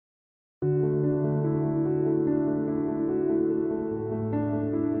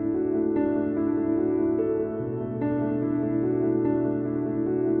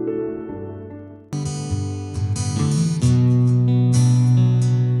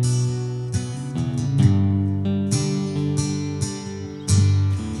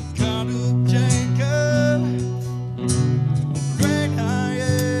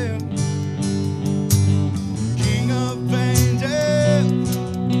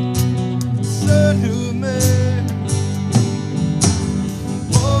Let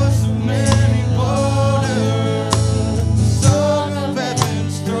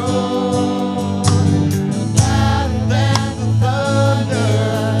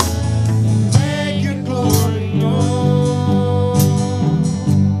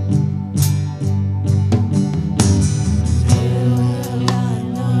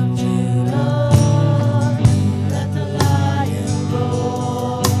the lion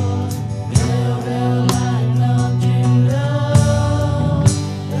roar.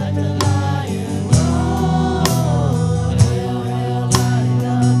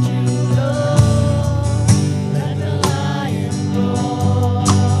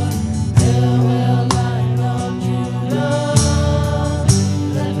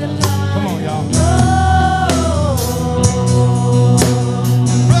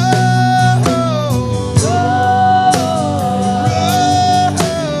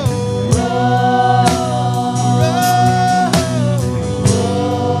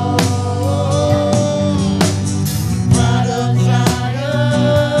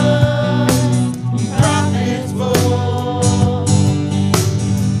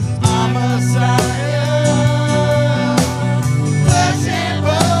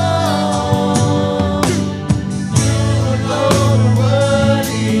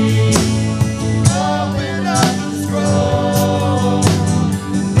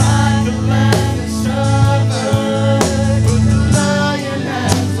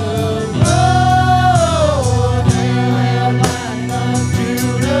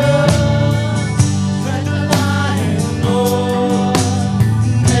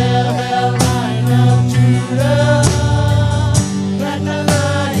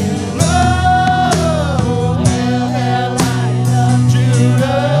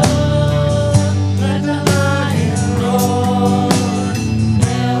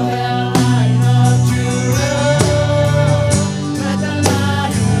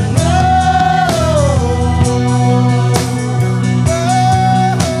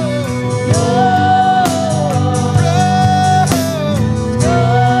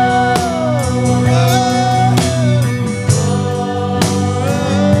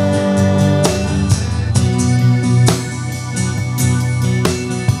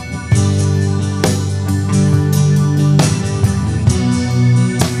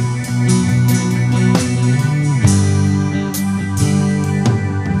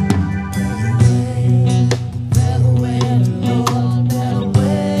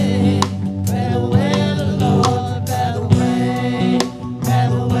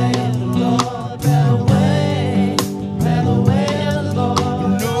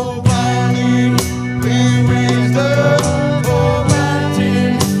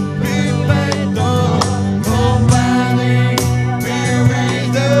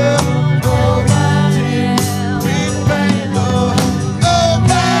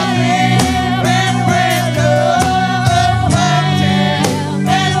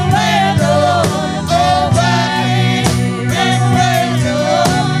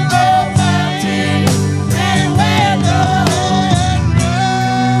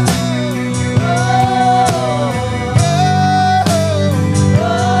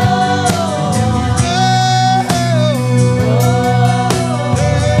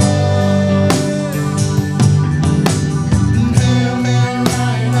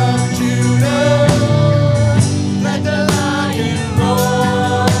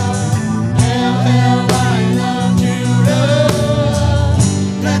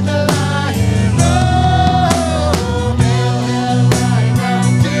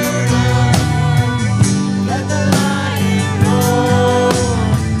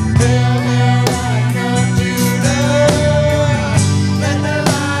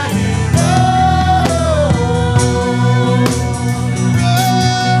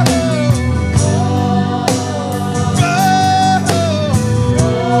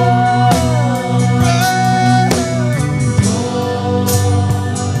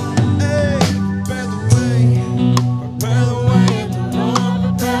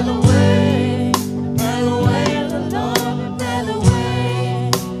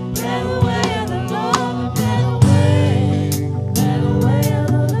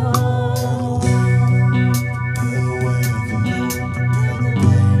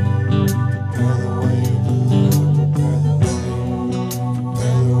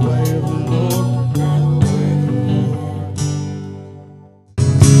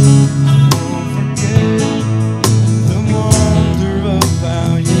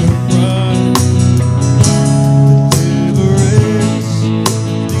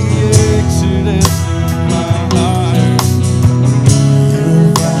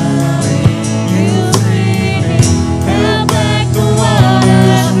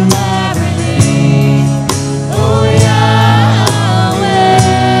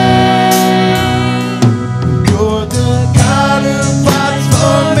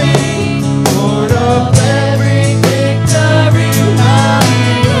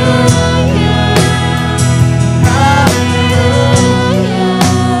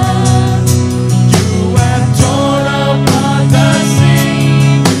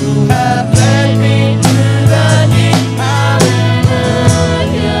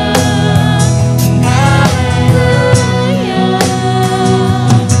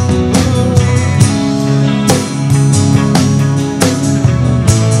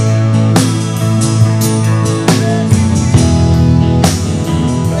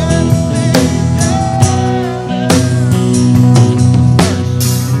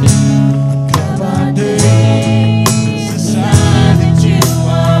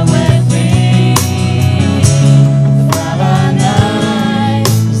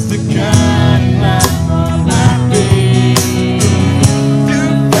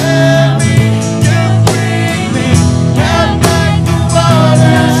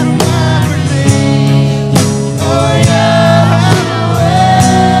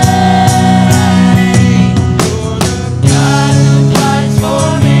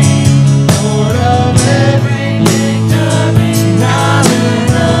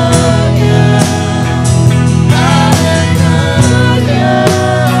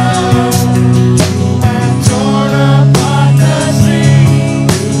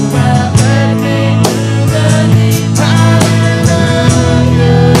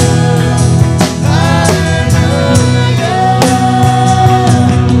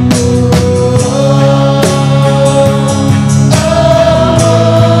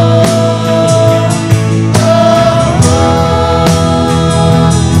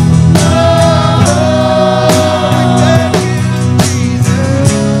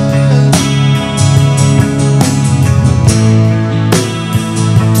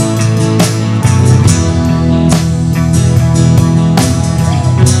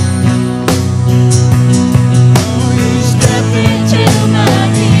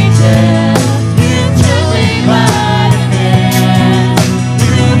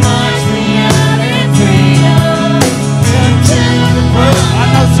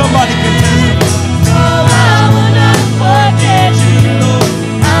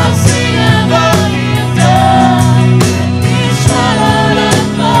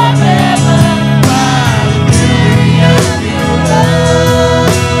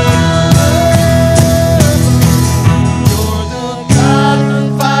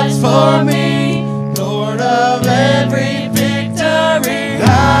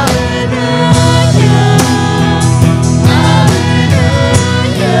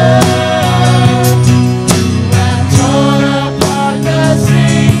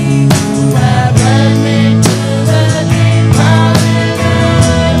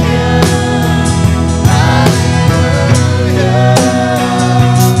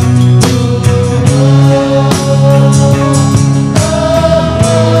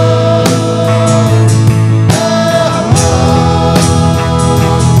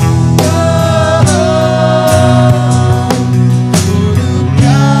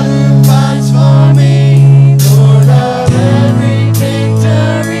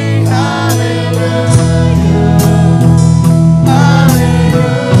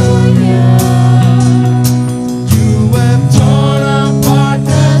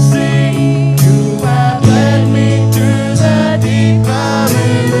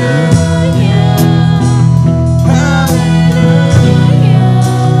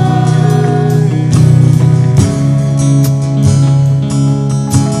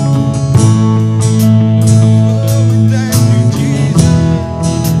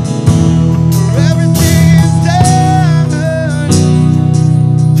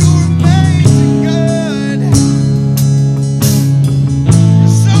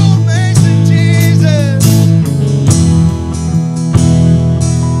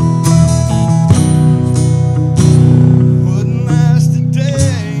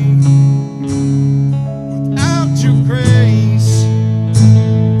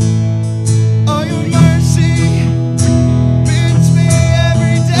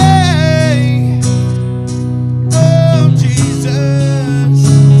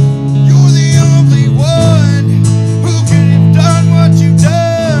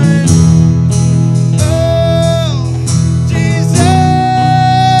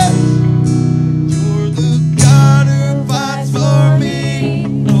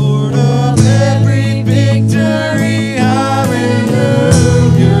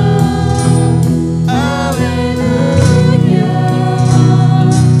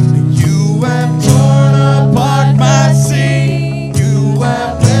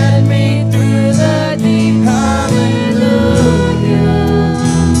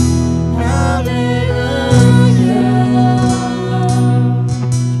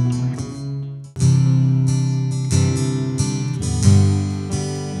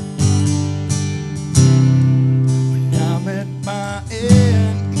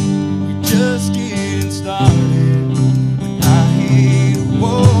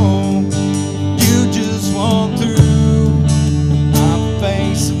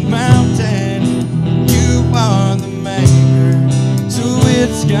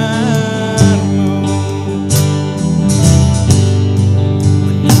 it's gotta move.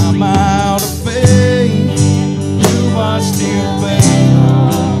 When I'm out of faith, you are still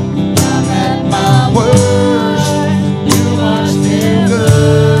faithful. I'm at my worst, you are still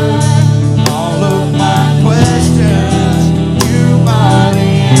good. All of my questions, you are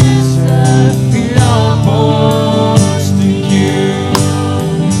the answer. It all points to you.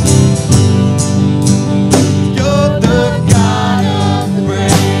 You're the God of the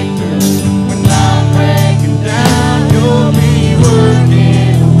breakthrough. When I'm breaking down, you'll be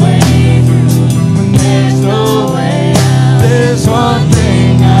working a way through. When there's no way out, there's one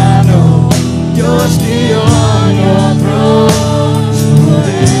thing I know. You're still on your throne. So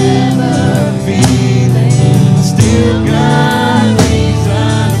whatever I'm feeling, I still got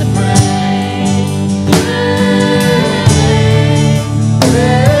reason to pray.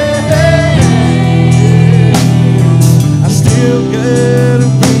 I still got a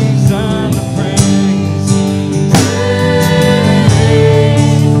reason to praise.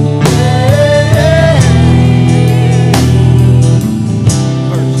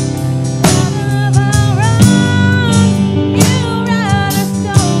 Verse.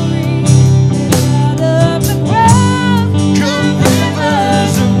 Come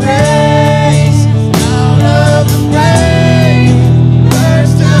rivers of grace out of the rain,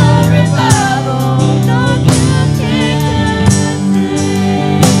 burst of revival.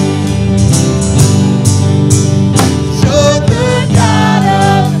 You're the God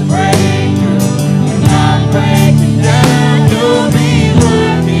of the breakthrough. When I'm breaking down, you'll be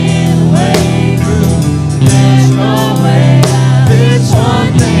working a way through. There's no way out. There's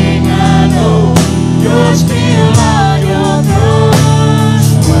one thing I know. You're still on your throne.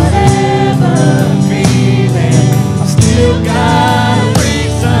 So whatever I'm feeling, I still got a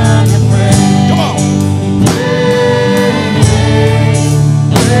reason to pray. Come on.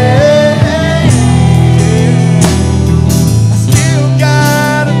 I still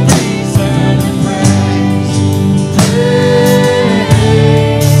got a reason to praise.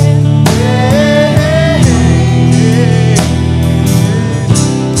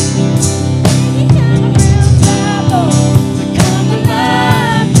 To come to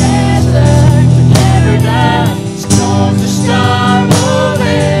life, desert to never die, storms to start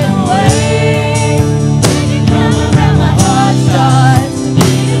rolling away. When you come around, my heart starts to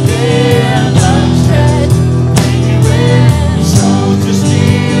beat again. Lungs stretch, take you in. Souls to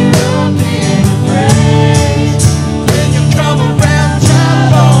steal, in praise. When you come around, dry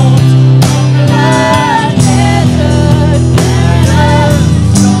bones come to life, desert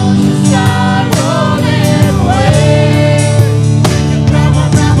paradise, storms to start rolling away. When you come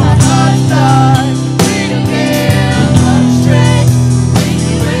around, my heart starts to beat again. Lungs stretch, take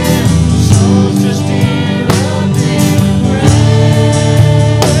you in. Souls to steal, in praise.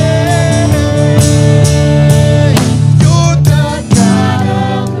 You're the God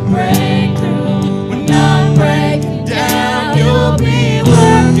of the breakthrough. When I'm breaking down, you'll be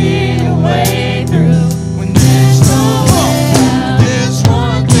working a way through. When there's no way out, there's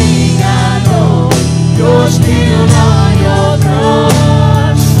one thing I know. You're still on your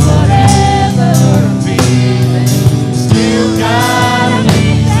throne. So whatever I'm feeling, still got a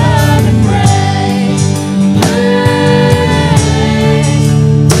reason to praise.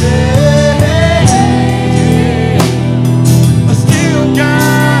 I still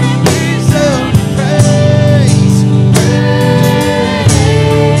got a reason to praise.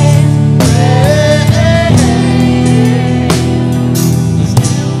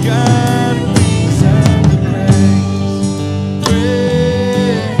 Still got a reason to praise.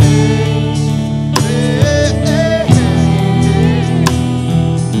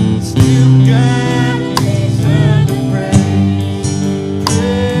 Still got a reason to praise.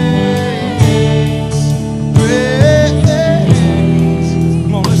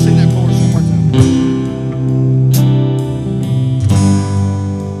 Come on, let's sing that chorus one more time.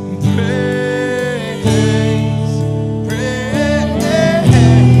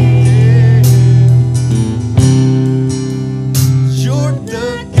 You're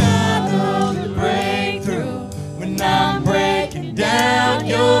the God of the breakthrough. When I'm breaking down,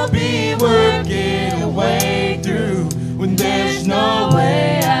 you'll be working a way through. When there's no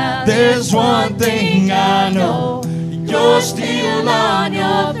way out, there's one thing I know. You're still on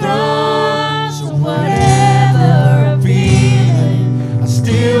your throne. So whatever I'm feeling, I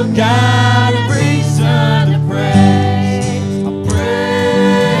still got a reason to praise. I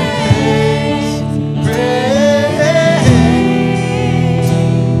praise, praise.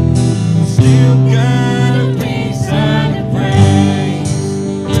 I still got a reason to praise.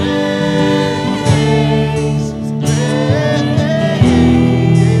 Praise, praise.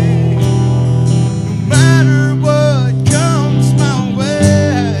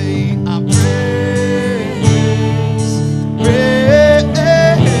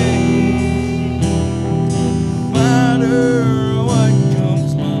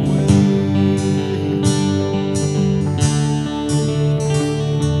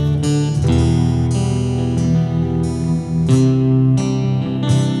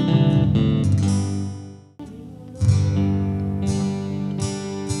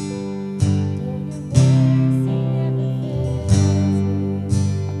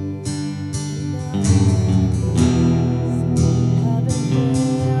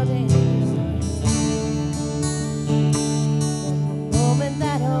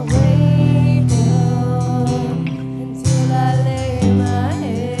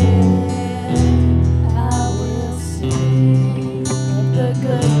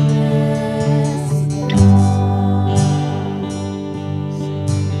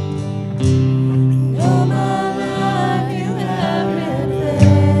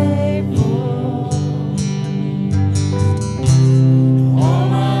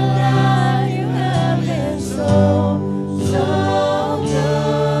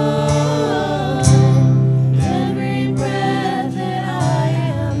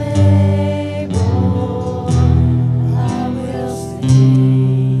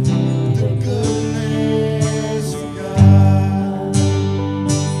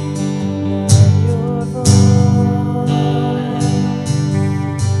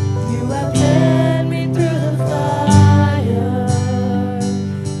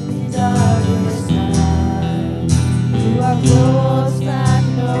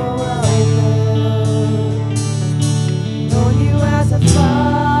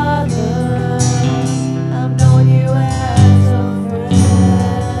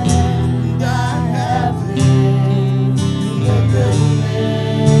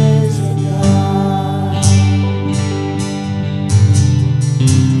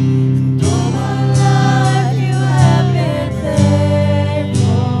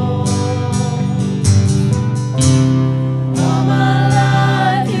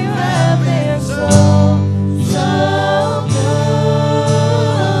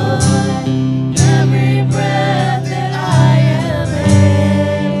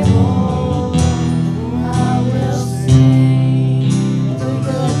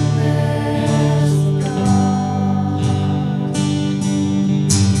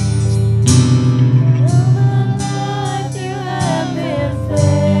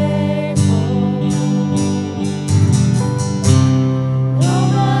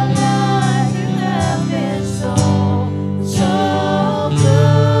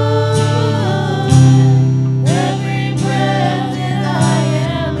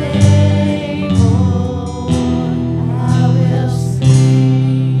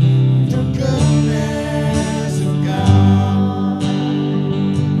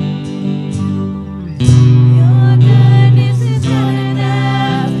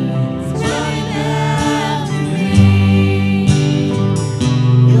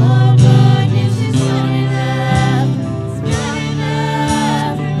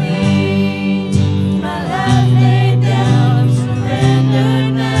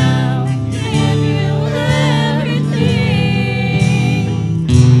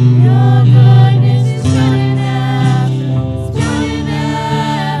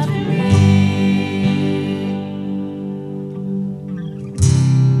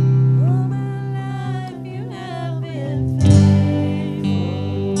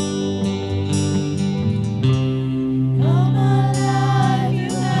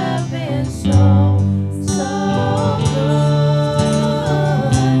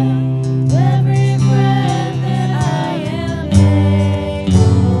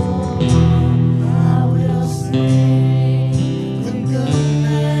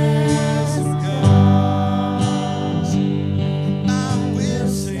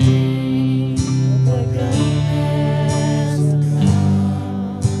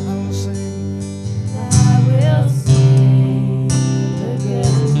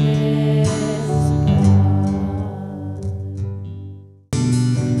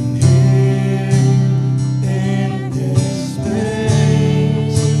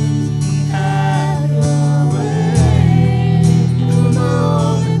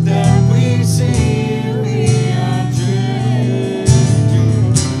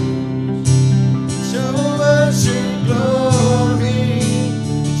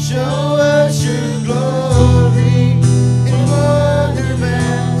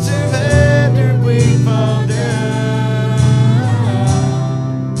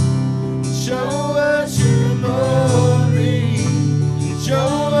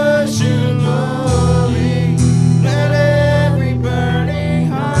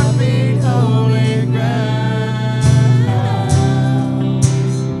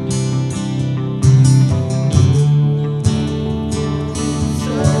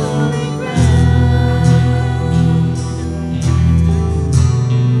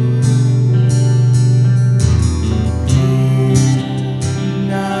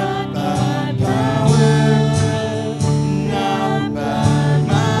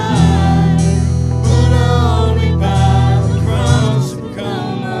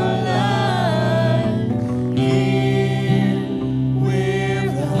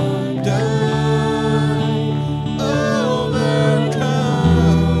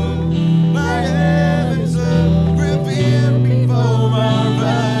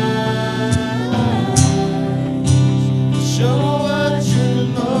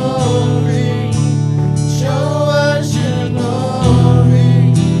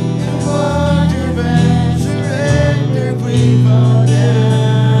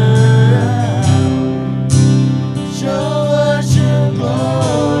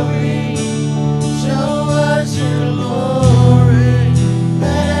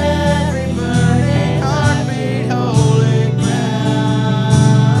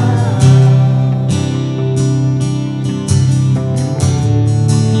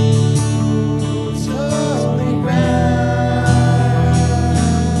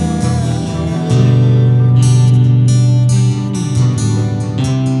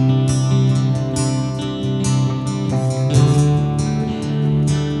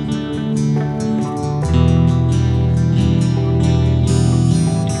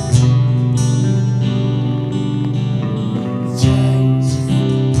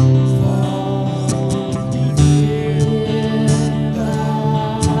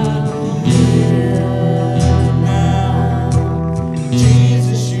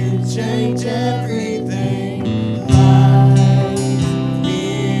 Jesus, you change everything. Life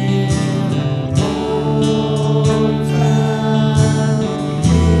in hope found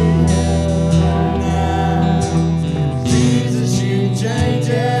here now. Jesus, you change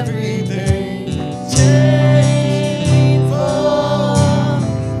everything. Change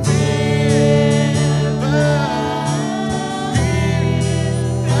forever.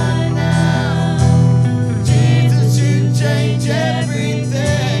 Right now. Jesus, you change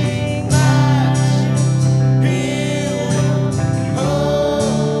everything. Lives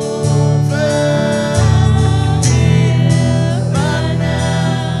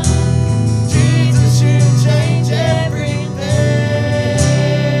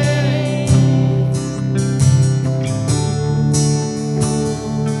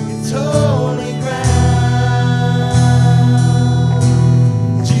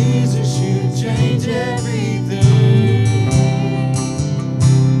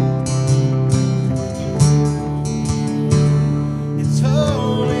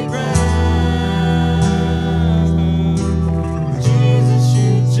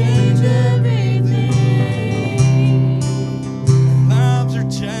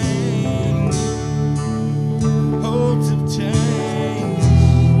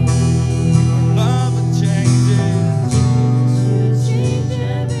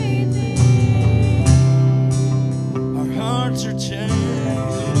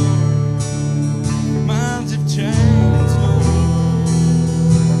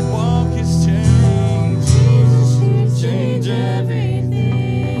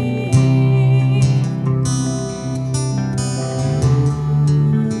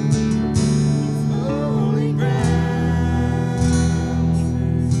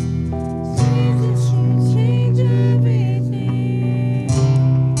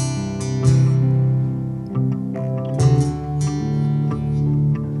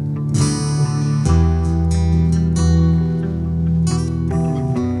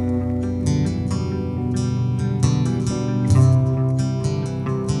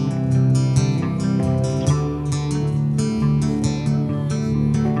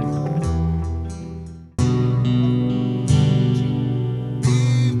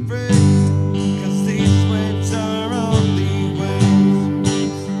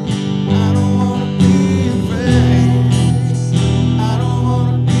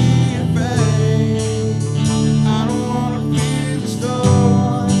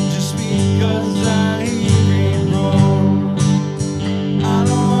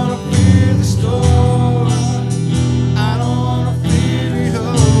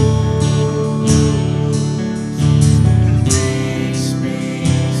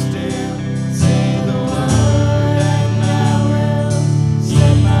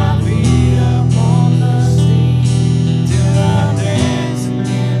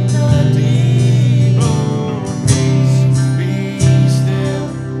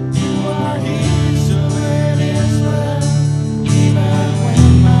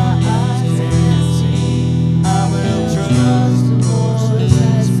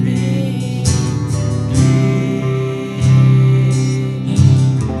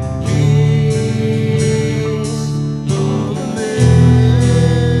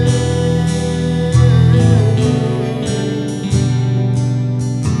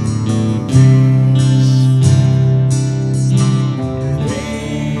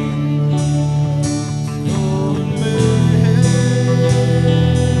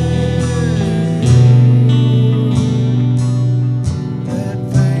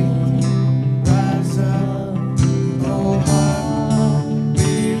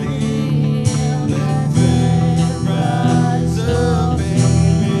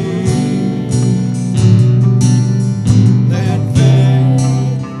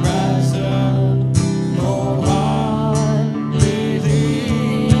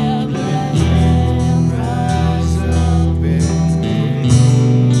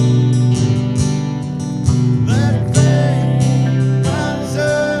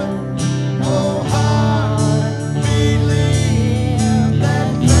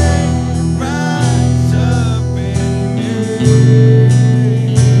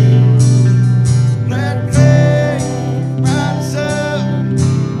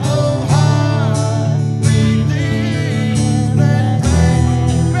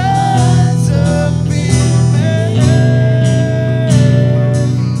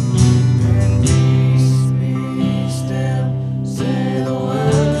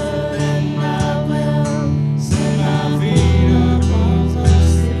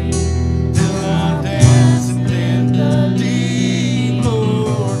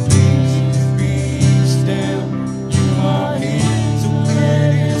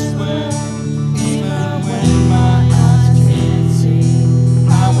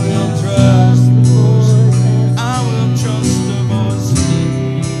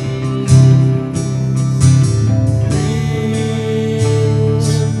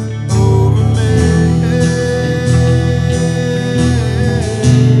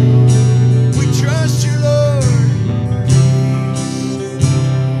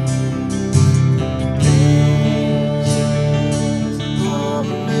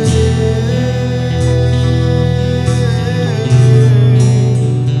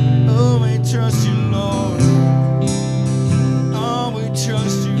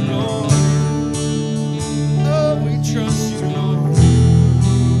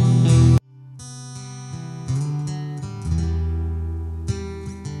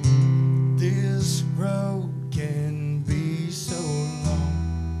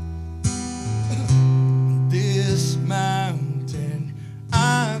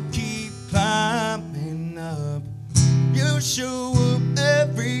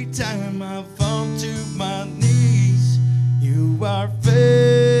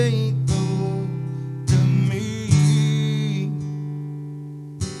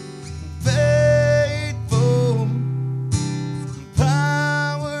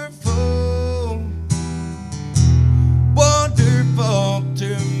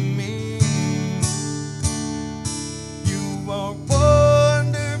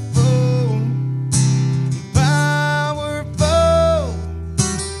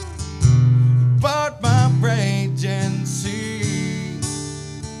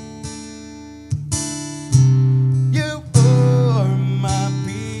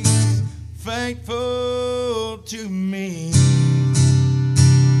faithful to me.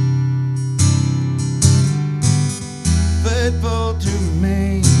 Faithful to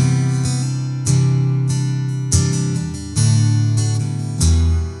me.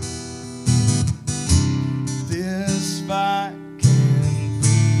 This fight can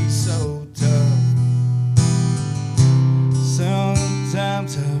be so tough.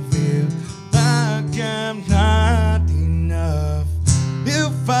 Sometimes I feel like I'm not enough. You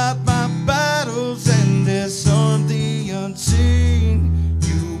fight my battles and disarm the unseen.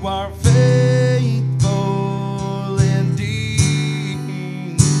 You are faithful indeed.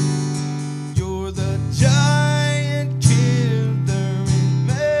 You're the giant killer in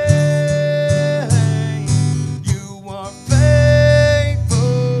me. You are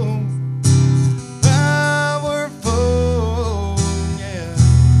faithful, powerful, yeah,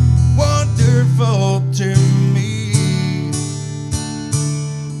 wonderful to me.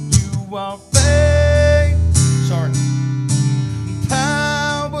 You are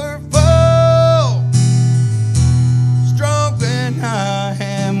powerful, strong when I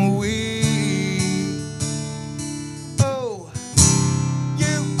am weak. Oh,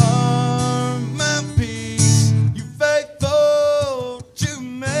 you are my peace. You're faithful to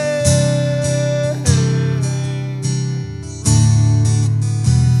me.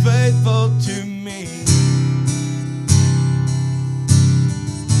 Faithful to me.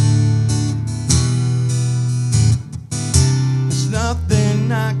 There's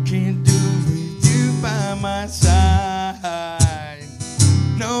nothing I can do with you by my side.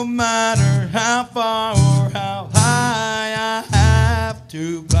 No matter how far or how high I have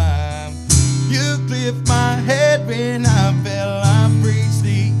to climb. You lift my head when I fell, I've reached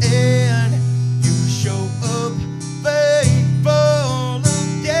the end. You show up faithful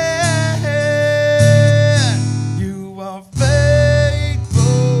again. You are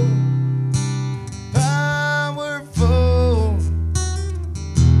faithful, powerful,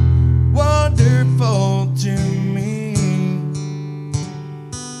 wonderful to me.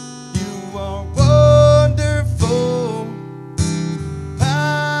 You are wonderful,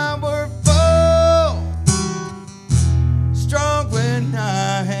 powerful, strong when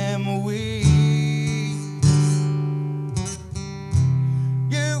I am weak.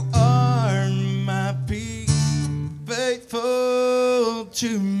 You are my peace, faithful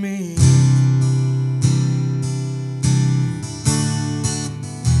to me.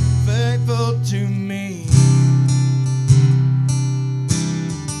 Faithful to me.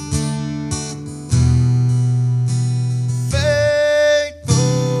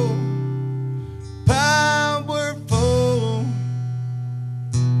 Faithful, powerful,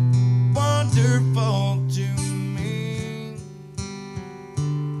 wonderful to me.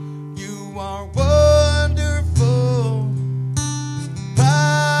 You are wonderful,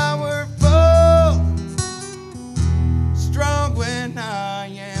 powerful, strong when I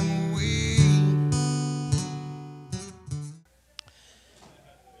am weak.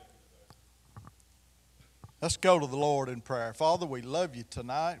 Let's go to the Lord in prayer. Father, we love you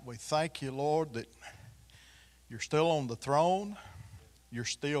tonight. We thank you, Lord, that you're still on the throne. You're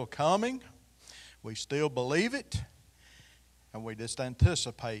still coming. We still believe it. And we just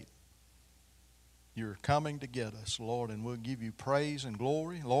anticipate you're coming to get us, Lord, and we'll give you praise and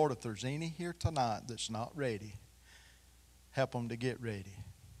glory. Lord, if there's any here tonight that's not ready, help them to get ready.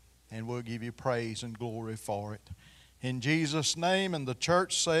 And we'll give you praise and glory for it. In Jesus' name, and the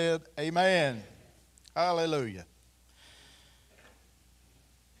church said, amen. Hallelujah.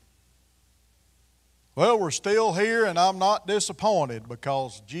 Well, we're still here, and I'm not disappointed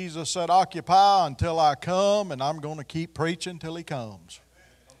because Jesus said, occupy until I come, and I'm going to keep preaching till he comes.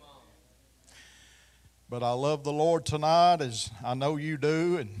 But I love the Lord tonight, as I know you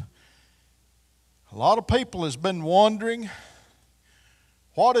do, and a lot of people has been wondering,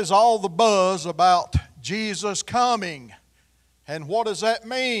 what is all the buzz about Jesus coming, and what does that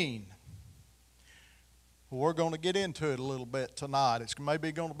mean? We're going to get into it a little bit tonight. It's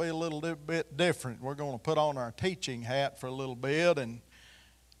maybe going to be a little bit different. We're going to put on our teaching hat for a little bit and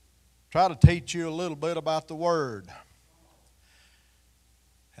try to teach you a little bit about the Word.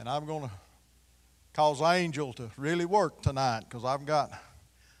 And I'm going to cause Angel to really work tonight because I've got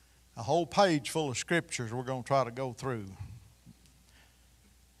a whole page full of scriptures we're going to try to go through.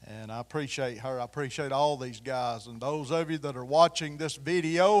 And I appreciate her. I appreciate all these guys. And those of you that are watching this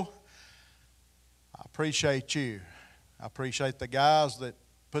video, I appreciate you. I appreciate the guys that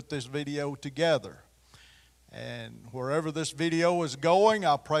put this video together. And wherever this video is going,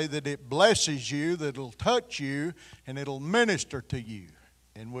 I pray that it blesses you, that it'll touch you, and it'll minister to you.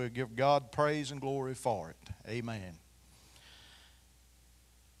 And we'll give God praise and glory for it. Amen.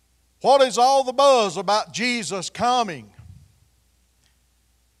 What is all the buzz about Jesus coming?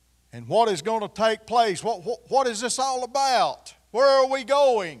 And what is going to take place? What is this all about? Where are we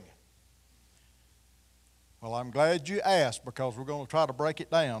going? Well, I'm glad you asked, because we're going to try to break it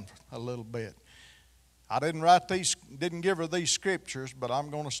down a little bit. I didn't give her these scriptures, but I'm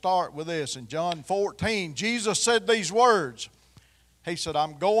going to start with this. In John 14, Jesus said these words. He said,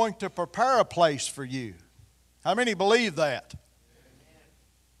 I'm going to prepare a place for you. How many believe that?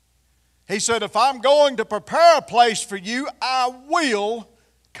 He said, if I'm going to prepare a place for you, I will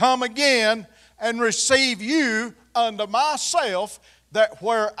come again and receive you unto myself, that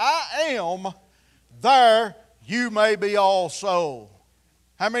where I am, there you may be also.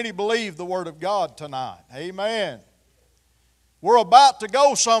 How many believe the Word of God tonight? Amen. We're about to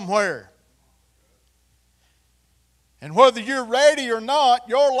go somewhere. And whether you're ready or not,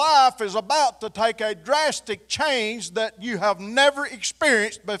 your life is about to take a drastic change that you have never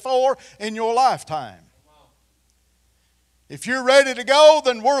experienced before in your lifetime. If you're ready to go,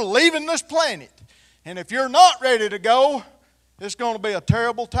 then we're leaving this planet. And if you're not ready to go, it's going to be a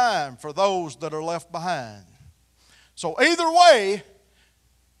terrible time for those that are left behind. So either way,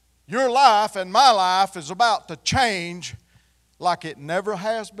 your life and my life is about to change like it never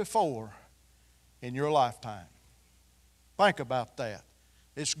has before in your lifetime. Think about that.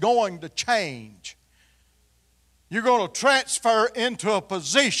 It's going to change. You're going to transfer into a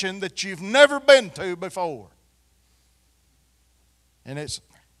position that you've never been to before. And it's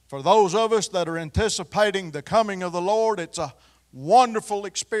for those of us that are anticipating the coming of the Lord, it's a wonderful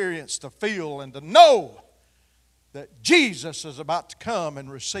experience to feel and to know that Jesus is about to come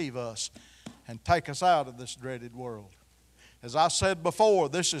and receive us and take us out of this dreaded world. As I said before,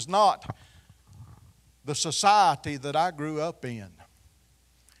 this is not the society that I grew up in.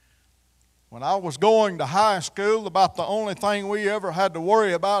 When I was going to high school, about the only thing we ever had to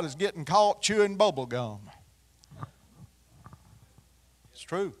worry about is getting caught chewing bubble gum. It's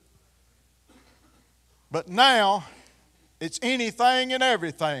true. But now, it's anything and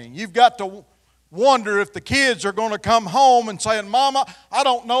everything. You've got to wonder if the kids are going to come home and saying, Mama, I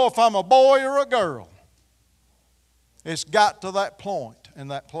don't know if I'm a boy or a girl. It's got to that point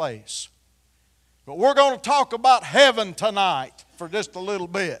and that place. But we're going to talk about heaven tonight for just a little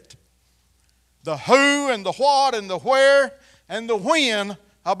bit. The who and the what and the where and the when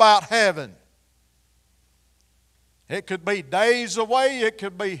about heaven. It could be days away. It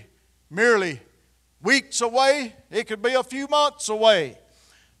could be merely weeks away. It could be a few months away.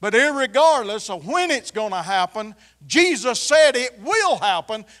 But irregardless of when it's going to happen, Jesus said it will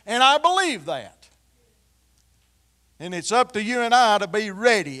happen, and I believe that. And it's up to you and I to be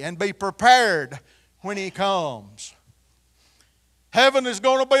ready and be prepared when He comes. Heaven is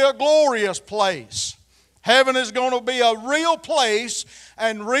going to be a glorious place. Heaven is going to be a real place,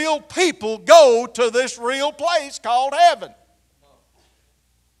 and real people go to this real place called heaven.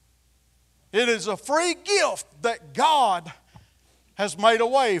 It is a free gift that God has made a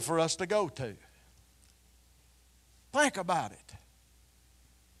way for us to go to. Think about it.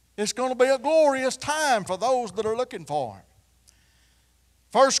 It's going to be a glorious time for those that are looking for Him.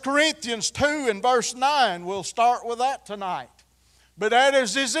 1 Corinthians 2 and verse 9, we'll start with that tonight. But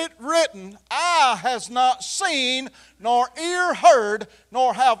as is it written, eye has not seen, nor ear heard,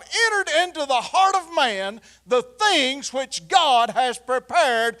 nor have entered into the heart of man the things which God has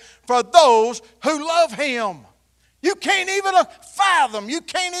prepared for those who love Him. You can't even fathom, you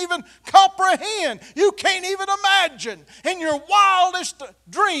can't even comprehend, you can't even imagine in your wildest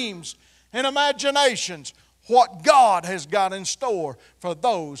dreams and imaginations what God has got in store for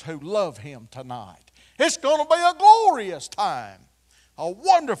those who love Him tonight. It's going to be a glorious time, a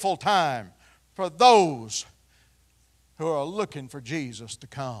wonderful time for those who are looking for Jesus to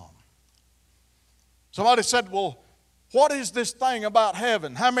come. Somebody said, well, what is this thing about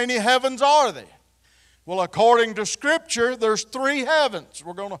heaven? How many heavens are there? Well, according to Scripture, there's 3 heavens.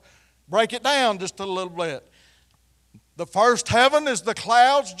 We're going to break it down just a little bit. The first heaven is the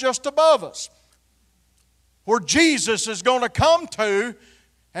clouds just above us, where Jesus is going to come to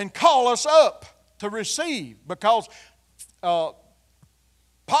and call us up to receive. Because Paul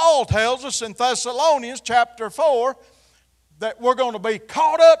tells us in Thessalonians chapter 4 that we're going to be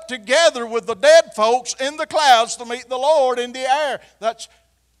caught up together with the dead folks in the clouds to meet the Lord in the air. That's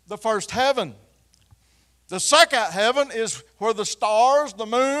the first heaven. The second heaven is where the stars, the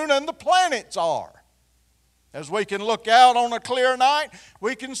moon, and the planets are. As we can look out on a clear night,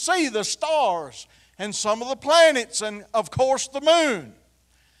 we can see the stars and some of the planets and, of course, the moon.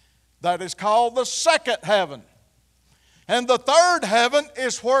 That is called the second heaven. And the third heaven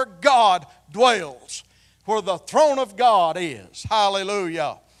is where God dwells, where the throne of God is.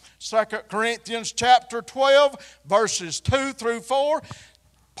 Hallelujah. 2 Corinthians chapter 12, verses 2 through 4.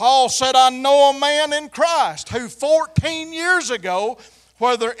 Paul said, I know a man in Christ who 14 years ago,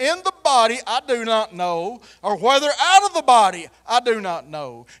 whether in the body I do not know, or whether out of the body I do not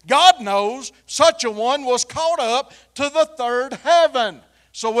know. God knows such a one was caught up to the third heaven.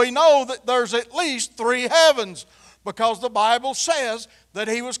 So we know that there's at least 3 heavens, because the Bible says that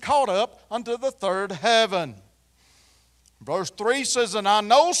he was caught up unto the third heaven. Verse 3 says, and I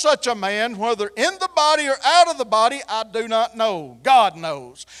know such a man, whether in the body or out of the body, I do not know. God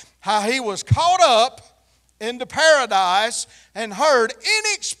knows how he was caught up into paradise and heard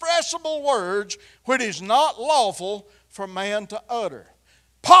inexpressible words which is not lawful for man to utter.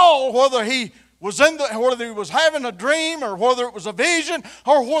 Paul, whether he was having a dream or whether it was a vision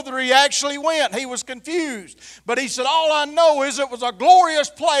or whether he actually went, he was confused. But he said, all I know is it was a glorious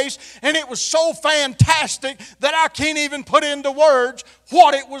place and it was so fantastic that I can't even put into words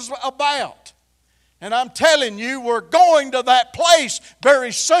what it was about. And I'm telling you, we're going to that place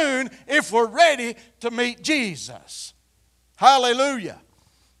very soon if we're ready to meet Jesus. Hallelujah.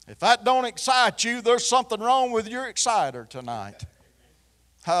 If that don't excite you, there's something wrong with your exciter tonight.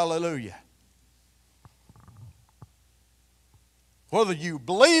 Hallelujah. Whether you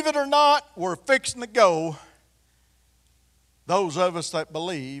believe it or not, we're fixing to go. Those of us that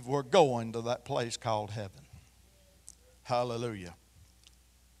believe, we're going to that place called heaven. Hallelujah.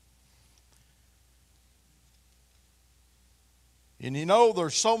 And you know,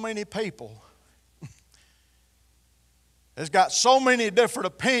 there's so many people that's got so many different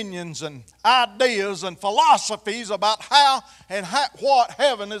opinions and ideas and philosophies about how and what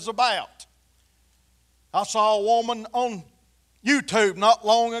heaven is about. I saw a woman on YouTube not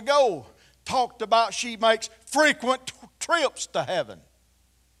long ago talked about she makes frequent trips to heaven.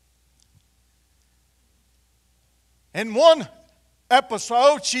 In one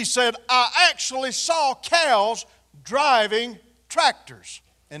episode, she said, I actually saw cows driving tractors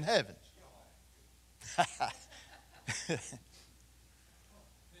in heaven.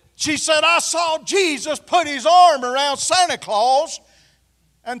 She said, I saw Jesus put his arm around Santa Claus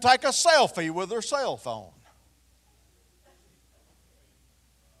and take a selfie with her cell phone.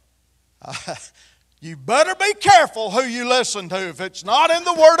 You better be careful who you listen to. If it's not in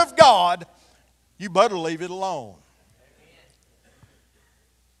the Word of God, you better leave it alone.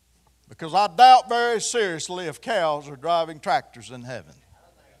 Because I doubt very seriously if cows are driving tractors in heaven.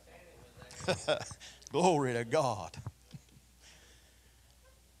 Glory to God.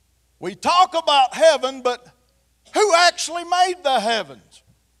 We talk about heaven, but who actually made the heavens?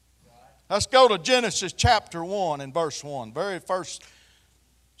 Let's go to Genesis chapter 1 and verse 1. Very first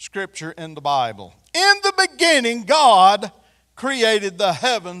scripture in the Bible. In the beginning, God created the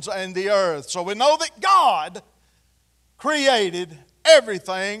heavens and the earth. So we know that God created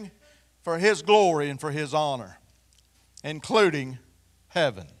everything for His glory and for His honor, including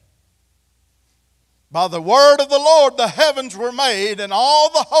heaven. By the word of the Lord the heavens were made, and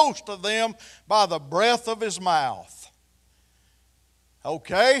all the host of them by the breath of His mouth.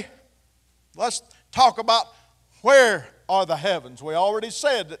 Okay, let's talk about where are the heavens. We already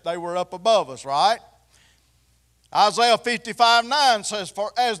said that they were up above us, right? Isaiah 55:9 says,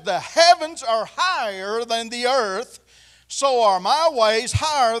 for as the heavens are higher than the earth, so are my ways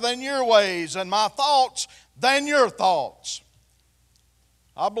higher than your ways, and my thoughts than your thoughts.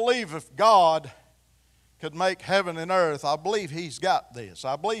 I believe if God could make heaven and earth, I believe He's got this.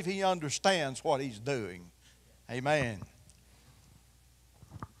 I believe He understands what He's doing. Amen.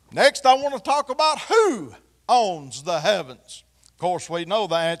 Next, I want to talk about who owns the heavens. Of course, we know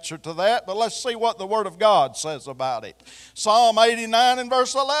the answer to that, but let's see what the Word of God says about it. Psalm 89 and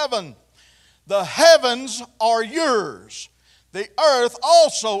verse 11. The heavens are yours. The earth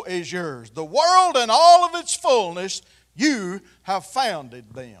also is yours. The world and all of its fullness, you have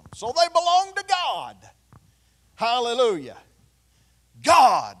founded them. So they belong to God. Hallelujah.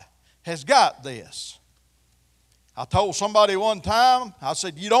 God has got this. I told somebody one time, I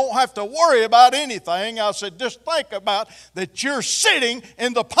said, you don't have to worry about anything. I said, just think about that you're sitting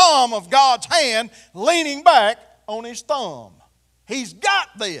in the palm of God's hand, leaning back on His thumb. He's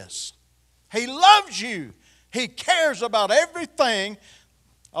got this. He loves you. He cares about everything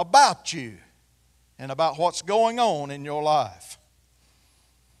about you and about what's going on in your life.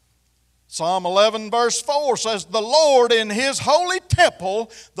 Psalm 11 verse 4 says, the Lord in His holy temple,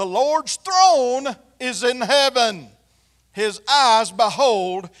 the Lord's throne is in heaven. His eyes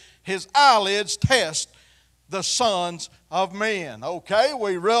behold, His eyelids test the sons of men. Okay,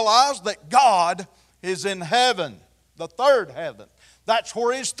 we realize that God is in heaven, the third heaven. That's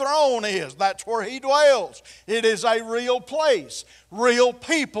where His throne is. That's where He dwells. It is a real place. Real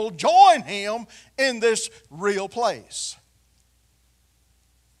people join Him in this real place.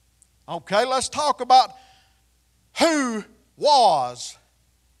 Okay, let's talk about who was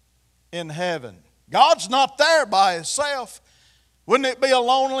in heaven. God's not there by Himself. Wouldn't it be a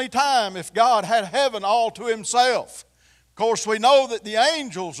lonely time if God had heaven all to Himself? Of course, we know that the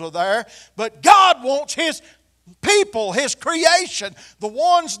angels are there, but God wants His people, His creation, the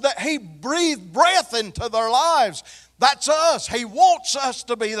ones that He breathed breath into their lives. That's us. He wants us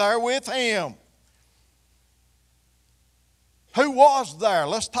to be there with Him. Who was there?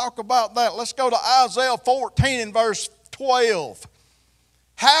 Let's talk about that. Let's go to Isaiah 14 and verse 12.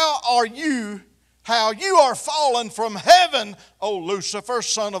 How you are fallen from heaven, O Lucifer,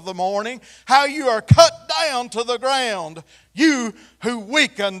 son of the morning. How you are cut down to the ground, you who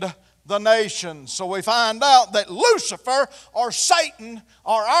weakened the nations. So we find out that Lucifer, or Satan,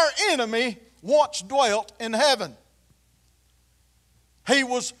 or our enemy, once dwelt in heaven. He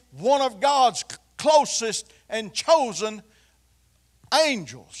was one of God's closest and chosen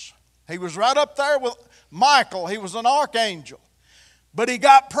angels. He was right up there with Michael. He was an archangel. But he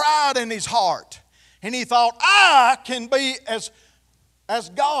got pride in his heart. And he thought, I can be as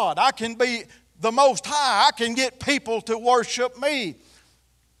God. I can be the Most High. I can get people to worship me.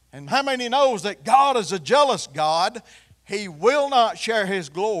 And how many knows that God is a jealous God? He will not share His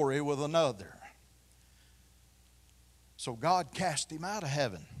glory with another. So God cast him out of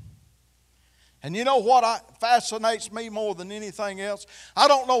heaven. And you know what fascinates me more than anything else? I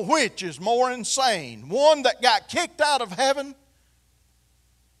don't know which is more insane. One that got kicked out of heaven,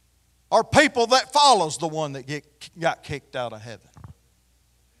 or people that follows the one that got kicked out of heaven.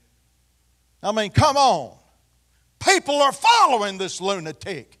 I mean, come on. People are following this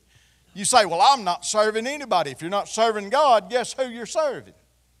lunatic. You say, well, I'm not serving anybody. If you're not serving God, guess who you're serving?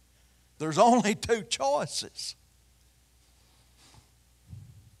 There's only two choices.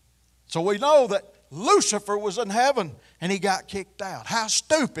 So we know that Lucifer was in heaven and he got kicked out. How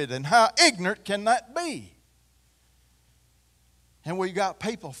stupid and how ignorant can that be? And we got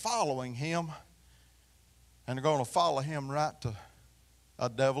people following him, and they're going to follow him right to a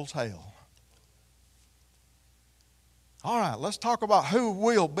devil's hell. All right, let's talk about who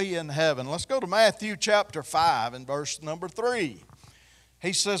will be in heaven. Let's go to Matthew chapter 5 and verse number 3.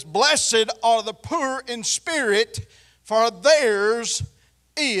 He says, blessed are the poor in spirit, for theirs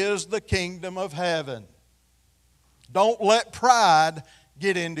is the kingdom of heaven. Don't let pride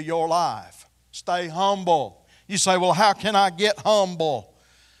get into your life. Stay humble. You say, well, how can I get humble?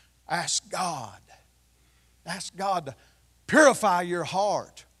 Ask God. Ask God to purify your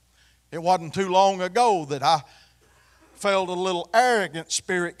heart. It wasn't too long ago that I felt a little arrogant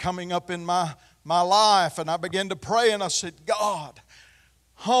spirit coming up in my life, and I began to pray, and I said, God,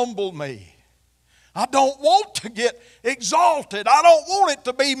 humble me. I don't want to get exalted. I don't want it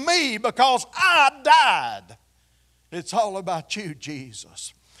to be me because I died. It's all about you,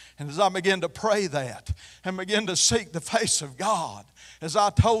 Jesus. And as I began to pray that and begin to seek the face of God, as I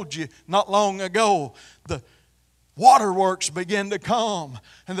told you not long ago, the waterworks begin to come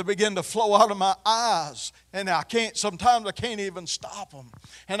and they begin to flow out of my eyes. And sometimes I can't even stop them.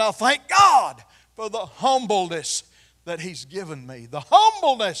 And I thank God for the humbleness that He's given me, the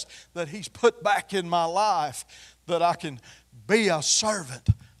humbleness that He's put back in my life, that I can be a servant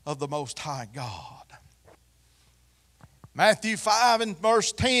of the Most High God. Matthew 5 and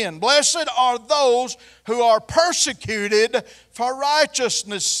verse 10, blessed are those who are persecuted for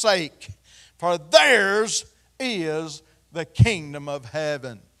righteousness' sake, for theirs is the kingdom of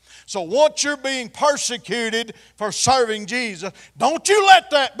heaven. So once you're being persecuted for serving Jesus, don't you let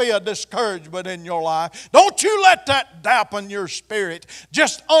that be a discouragement in your life. Don't you let that dampen your spirit.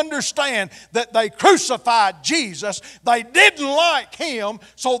 Just understand that they crucified Jesus. They didn't like Him,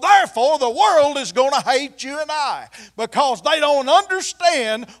 so therefore the world is going to hate you and I because they don't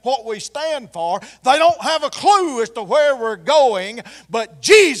understand what we stand for. They don't have a clue as to where we're going, but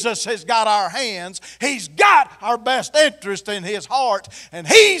Jesus has got our hands. He's got our best interest in His heart, and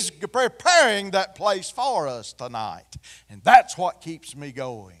He's preparing that place for us tonight. And that's what keeps me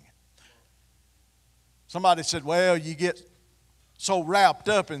going. Somebody said, well, you get so wrapped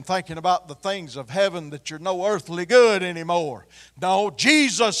up in thinking about the things of heaven that you're no earthly good anymore. No,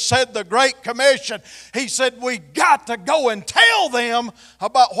 Jesus said the Great Commission. He said we got to go and tell them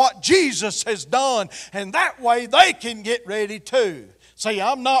about what Jesus has done, and that way they can get ready too. See,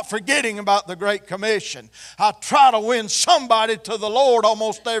 I'm not forgetting about the Great Commission. I try to win somebody to the Lord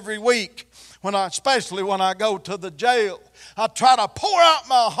almost every week, especially when I go to the jail. I try to pour out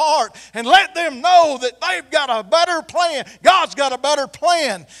my heart and let them know that they've got a better plan. God's got a better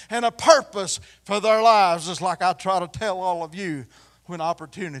plan and a purpose for their lives, just like I try to tell all of you when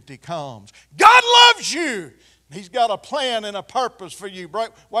opportunity comes. God loves you. He's got a plan and a purpose for you.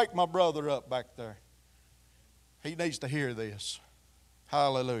 Wake my brother up back there. He needs to hear this.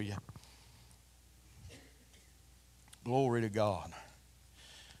 Hallelujah. Glory to God.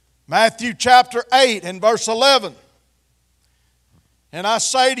 Matthew chapter 8 and verse 11. And I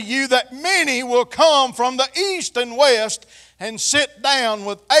say to you that many will come from the east and west and sit down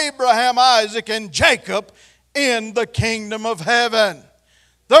with Abraham, Isaac, and Jacob in the kingdom of heaven.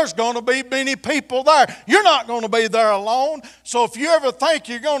 There's going to be many people there. You're not going to be there alone. So if you ever think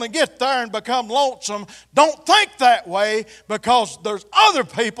you're going to get there and become lonesome, don't think that way, because there's other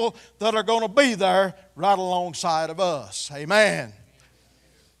people that are going to be there right alongside of us. Amen.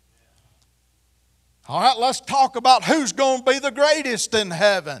 All right, let's talk about who's going to be the greatest in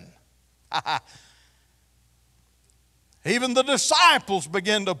heaven. Even the disciples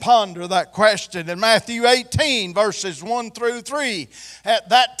begin to ponder that question in Matthew 18, verses 1 through 3. At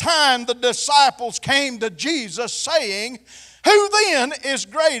that time, the disciples came to Jesus saying, "Who then is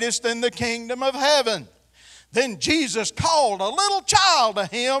greatest in the kingdom of heaven?" Then Jesus called a little child to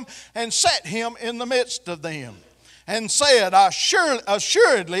him and set him in the midst of them, and said,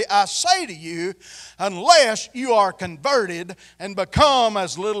 Assuredly I say to you, unless you are converted and become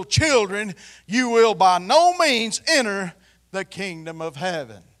as little children, you will by no means enter the kingdom of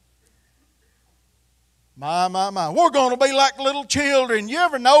heaven. My. We're going to be like little children. You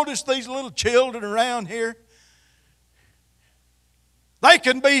ever notice these little children around here? They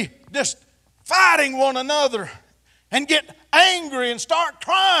can be just fighting one another and get angry and start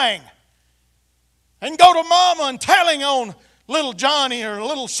crying and go to mama and telling on little Johnny or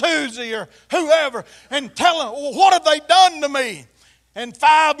little Susie or whoever and telling, well, what have they done to me? And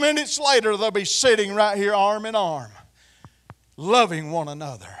 5 minutes later, they'll be sitting right here arm in arm, loving one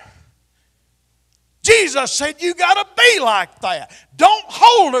another. Jesus said you got to be like that. Don't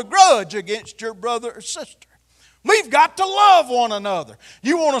hold a grudge against your brother or sister. We've got to love one another.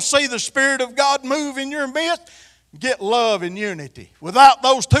 You want to see the Spirit of God move in your midst? Get love and unity. Without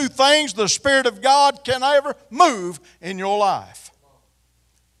those two things, the Spirit of God can never move in your life.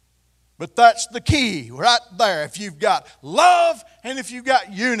 But that's the key right there. If you've got love and if you've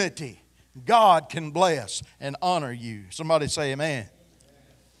got unity, God can bless and honor you. Somebody say amen.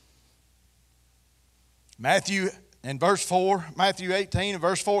 Matthew 18 and verse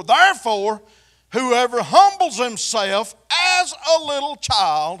 4. Therefore, whoever humbles himself as a little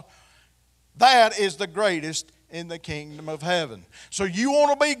child, that is the greatest in the kingdom of heaven. So you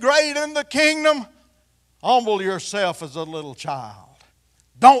want to be great in the kingdom? Humble yourself as a little child.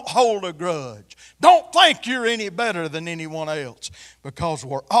 Don't hold a grudge. Don't think you're any better than anyone else, because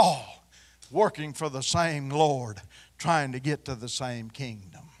we're all working for the same Lord, trying to get to the same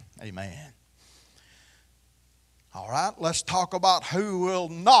kingdom. Amen. All right, let's talk about who will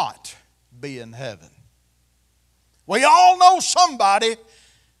not be in heaven. We all know somebody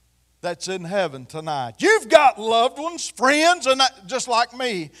that's in heaven tonight. You've got loved ones, friends, and just like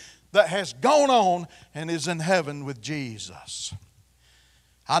me, that has gone on and is in heaven with Jesus.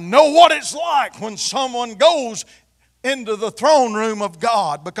 I know what it's like when someone goes into the throne room of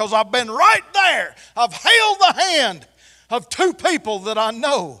God, because I've been right there. I've held the hand of two people that I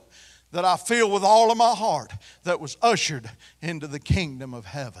know, that I feel with all of my heart, that was ushered into the kingdom of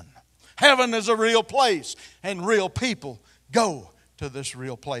heaven. Heaven is a real place, and real people go to this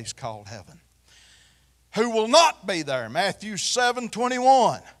real place called heaven. Who will not be there? Matthew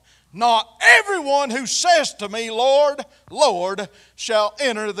 7:21. Not everyone who says to me, Lord, Lord, shall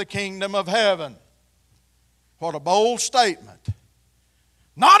enter the kingdom of heaven. What a bold statement.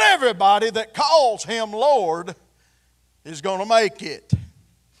 Not everybody that calls him Lord is going to make it.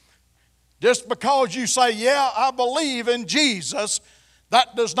 Just because you say, yeah, I believe in Jesus,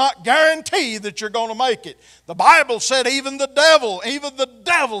 that does not guarantee that you're going to make it. The Bible said even the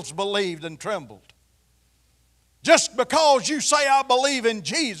devils believed and trembled. Just because you say I believe in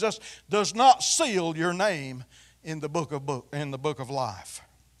Jesus does not seal your name in the book of life.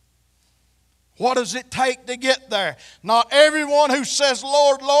 What does it take to get there? Not everyone who says,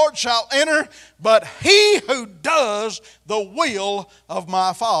 Lord, Lord, shall enter, but he who does the will of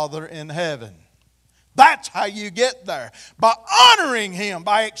my Father in heaven. That's how you get there. By honoring Him,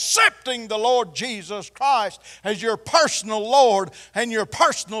 by accepting the Lord Jesus Christ as your personal Lord and your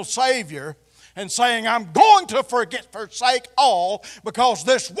personal Savior, and saying, I'm going to forsake all because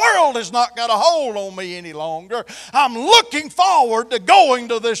this world has not got a hold on me any longer. I'm looking forward to going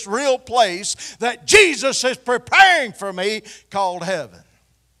to this real place that Jesus is preparing for me called heaven.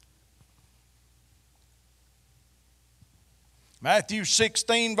 Matthew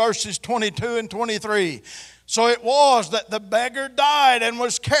 16 verses 22 and 23. So it was that the beggar died and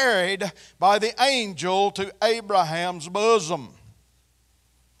was carried by the angel to Abraham's bosom.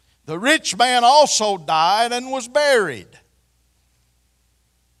 The rich man also died and was buried.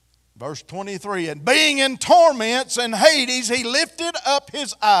 Verse 23, and being in torments in Hades, he lifted up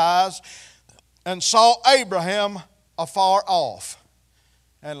his eyes and saw Abraham afar off,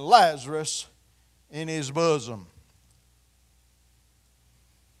 and Lazarus in his bosom.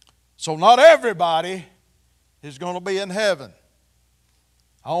 So not everybody is going to be in heaven.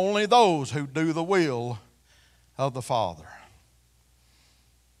 Only those who do the will of the Father.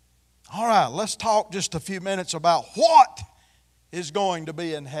 All right, let's talk just a few minutes about what is going to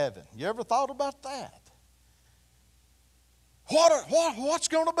be in heaven. You ever thought about that? What's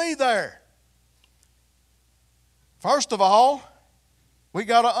going to be there? First of all, we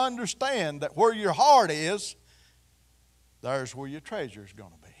got to understand that where your heart is, there's where your treasure is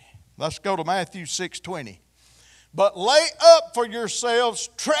going to be. Let's go to Matthew 6:20. But lay up for yourselves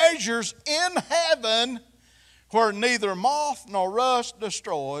treasures in heaven where neither moth nor rust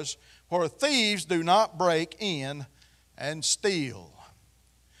destroys, where thieves do not break in and steal.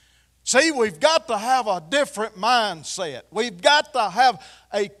 See, we've got to have a different mindset. We've got to have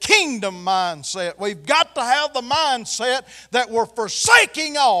a kingdom mindset. We've got to have the mindset that we're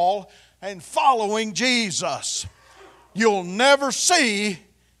forsaking all and following Jesus. You'll never see,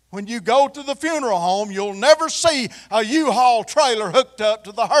 when you go to the funeral home, you'll never see a U-Haul trailer hooked up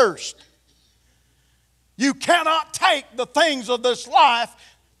to the hearse. You cannot take the things of this life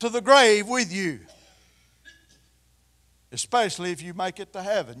to the grave with you. Especially if you make it to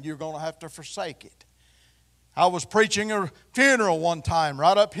heaven, you're going to have to forsake it. I was preaching a funeral one time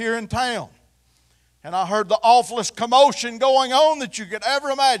right up here in town. And I heard the awfulest commotion going on that you could ever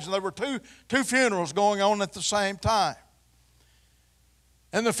imagine. There were two funerals going on at the same time.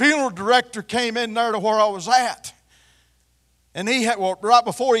 And the funeral director came in there to where I was at. And right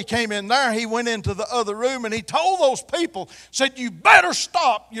before he came in there, he went into the other room and he told those people, said, you better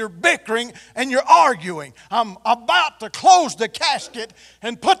stop your bickering and your arguing. I'm about to close the casket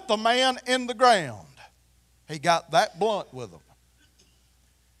and put the man in the ground. He got that blunt with them.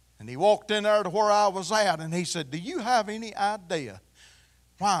 And he walked in there to where I was at and he said, do you have any idea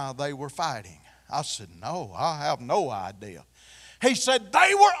why they were fighting? I said, no, I have no idea. He said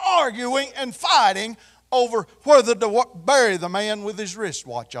they were arguing and fighting over whether to bury the man with his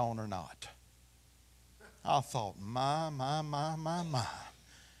wristwatch on or not. I thought, my.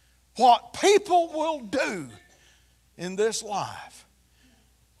 What people will do in this life,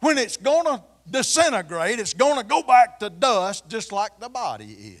 when it's going to disintegrate, it's going to go back to dust just like the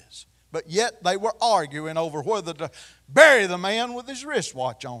body is. But yet they were arguing over whether to bury the man with his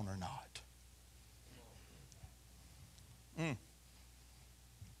wristwatch on or not.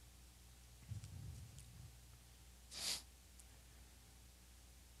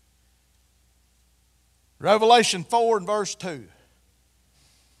 Revelation 4 and verse 2.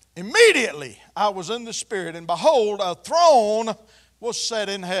 Immediately I was in the Spirit, and behold, a throne was set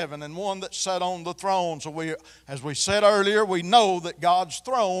in heaven, and one that sat on the throne. So as we said earlier, we know that God's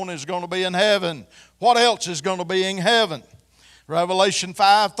throne is going to be in heaven. What else is going to be in heaven? Revelation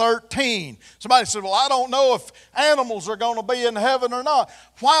 5:13. Somebody said, well, I don't know if animals are going to be in heaven or not.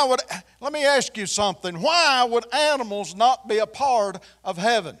 Let me ask you something. Why would animals not be a part of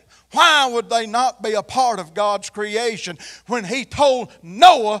heaven? Why would they not be a part of God's creation when He told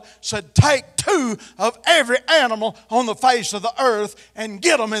Noah, said, take 2 of every animal on the face of the earth and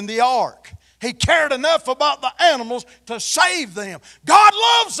get them in the ark? He cared enough about the animals to save them. God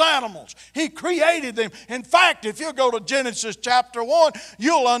loves animals. He created them. In fact, if you go to Genesis chapter 1,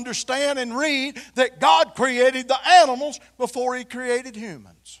 you'll understand and read that God created the animals before He created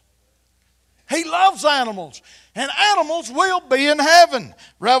humans. He loves animals. And animals will be in heaven.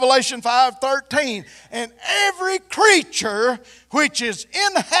 Revelation 5:13. And every creature which is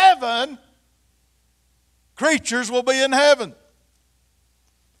in heaven, creatures will be in heaven.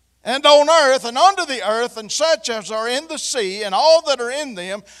 And on earth and under the earth, and such as are in the sea, and all that are in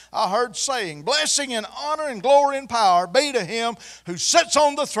them, I heard saying, blessing and honor and glory and power be to Him who sits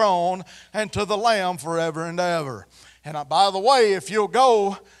on the throne and to the Lamb forever and ever. And by the way, if you'll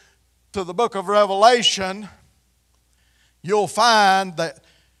go to the book of Revelation, you'll find that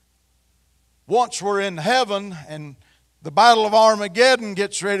once we're in heaven and the Battle of Armageddon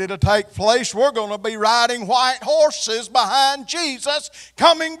gets ready to take place, we're going to be riding white horses behind Jesus,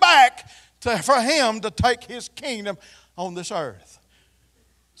 coming back for Him to take His kingdom on this earth.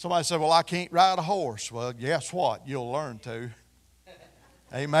 Somebody said, well, I can't ride a horse. Well, guess what? You'll learn to.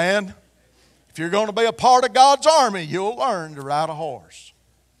 Amen. If you're going to be a part of God's army, you'll learn to ride a horse.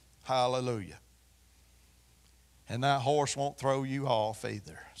 Hallelujah. And that horse won't throw you off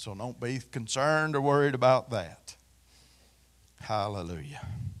either. So don't be concerned or worried about that. Hallelujah.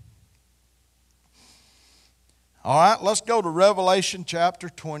 All right, let's go to Revelation chapter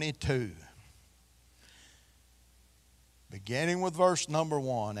 22. Beginning with verse number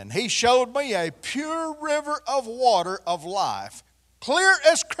 1. And He showed me a pure river of water of life, clear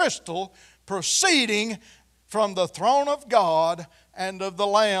as crystal, proceeding from the throne of God and of the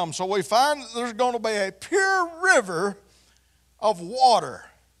Lamb. So we find that there's going to be a pure river of water,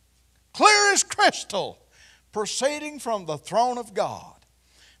 clear as crystal, proceeding from the throne of God.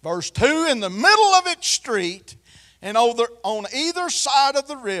 Verse 2, in the middle of its street, and on either side of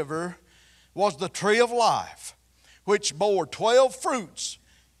the river, was the tree of life, which bore 12 fruits,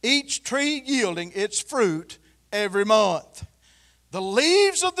 each tree yielding its fruit every month. The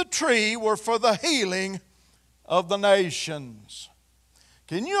leaves of the tree were for the healing of the nations.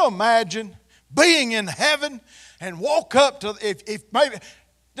 Can you imagine being in heaven and walk up to, if maybe,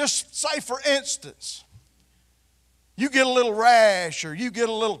 just say for instance, you get a little rash or you get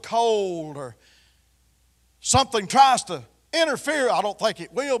a little cold or something tries to interfere. I don't think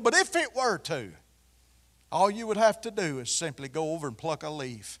it will, but if it were to, all you would have to do is simply go over and pluck a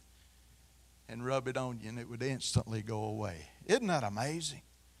leaf and rub it on you and it would instantly go away. Isn't that amazing?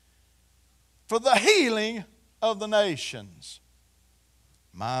 For the healing of the nations.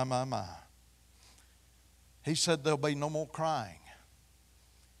 My, my, my. He said there'll be no more crying.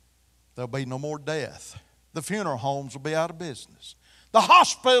 There'll be no more death. The funeral homes will be out of business. The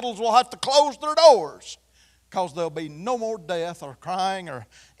hospitals will have to close their doors because there'll be no more death or crying or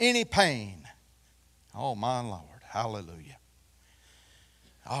any pain. Oh, my Lord. Hallelujah.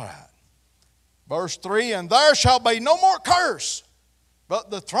 All right. Verse 3, and there shall be no more curse, but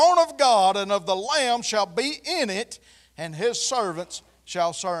the throne of God and of the Lamb shall be in it, and His servants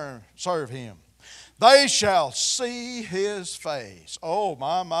shall serve Him. They shall see His face. Oh,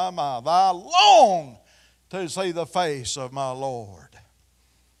 my, my, my. I long to see the face of my Lord.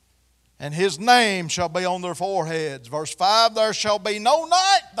 And His name shall be on their foreheads. Verse 5, there shall be no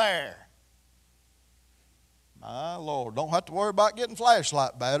night there. My Lord, don't have to worry about getting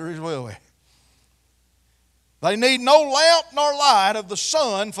flashlight batteries, will we? They need no lamp nor light of the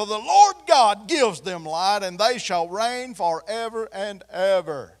sun, for the Lord God gives them light, and they shall reign forever and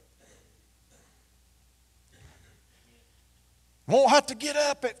ever. Won't have to get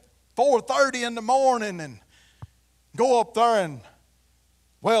up at 4:30 in the morning and go up there and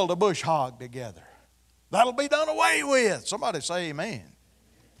weld a bush hog together. That'll be done away with. Somebody say amen.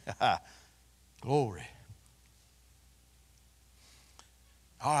 Glory.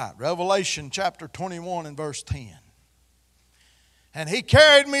 All right, Revelation chapter 21 and verse 10. And He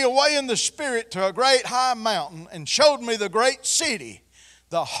carried me away in the Spirit to a great high mountain and showed me the great city,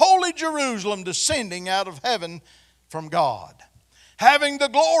 the holy Jerusalem, descending out of heaven from God, having the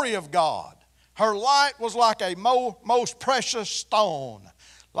glory of God. Her light was like a most precious stone,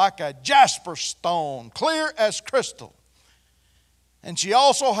 like a jasper stone, clear as crystal. And she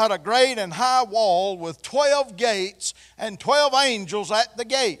also had a great and high wall with 12 gates and 12 angels at the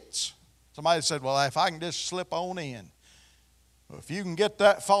gates. Somebody said, well, if I can just slip on in. Well, if you can get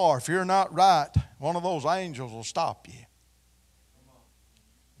that far, if you're not right, one of those angels will stop you.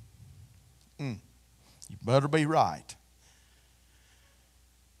 You better be right.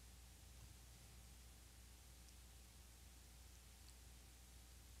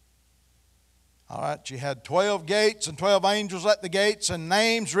 All right, she had 12 gates and 12 angels at the gates, and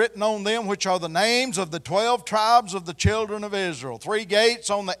names written on them, which are the names of the 12 tribes of the children of Israel. 3 gates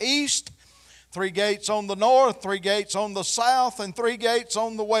on the east, 3 gates on the north, 3 gates on the south, and 3 gates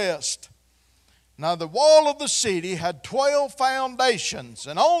on the west. Now the wall of the city had 12 foundations,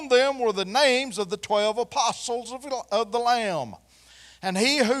 and on them were the names of the 12 apostles of the Lamb. And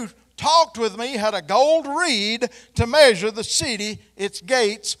he who talked with me had a gold reed to measure the city, its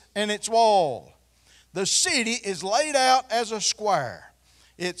gates, and its wall. The city is laid out as a square.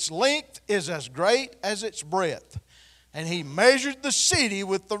 Its length is as great as its breadth. And he measured the city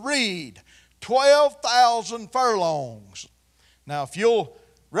with the reed, 12,000 furlongs. Now, if you'll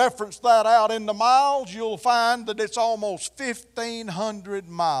reference that out into miles, you'll find that it's almost 1,500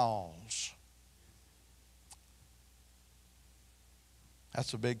 miles.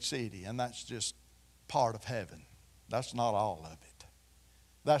 That's a big city, and that's just part of heaven. That's not all of it.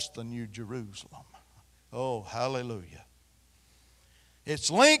 That's the New Jerusalem. Oh, hallelujah.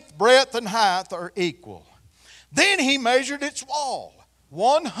 Its length, breadth, and height are equal. Then he measured its wall,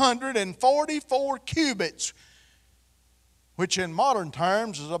 144 cubits, which in modern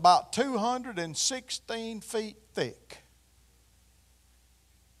terms is about 216 feet thick.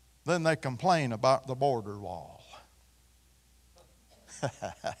 Then they complain about the border wall.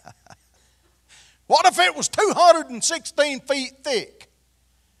 What if it was 216 feet thick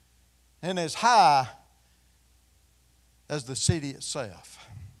and as high as the city itself?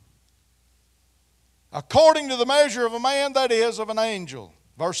 According to the measure of a man, that is, of an angel.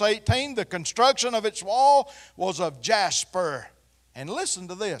 Verse 18, the construction of its wall was of jasper. And listen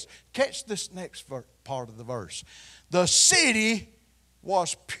to this. Catch this next part of the verse. The city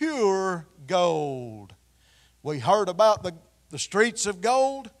was pure gold. We heard about the streets of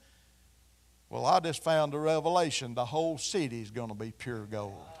gold. Well, I just found a revelation. The whole city is going to be pure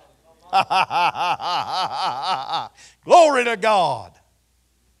gold. Glory to God.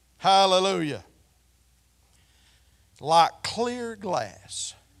 Hallelujah. Like clear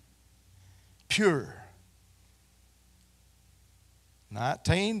glass. Pure.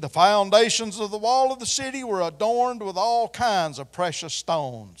 19, the foundations of the wall of the city were adorned with all kinds of precious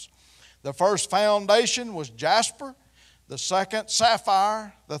stones. The first foundation was jasper, the second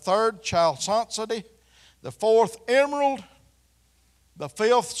sapphire, the third chalcedony, the fourth emerald, the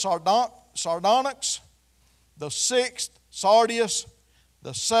fifth sardonyx, the sixth sardius,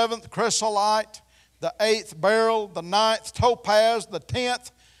 the seventh chrysolite, the eighth beryl, the ninth topaz, the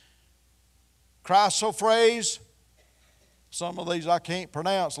 10th chrysoprase. Some of these I can't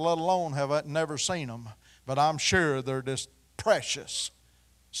pronounce, let alone have I never seen them. But I'm sure they're just precious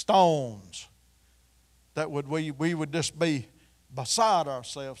stones that we would just be beside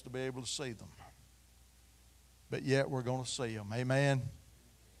ourselves to be able to see them. But yet we're going to see them. Amen.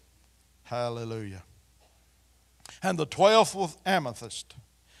 Hallelujah. And the 12th was amethyst.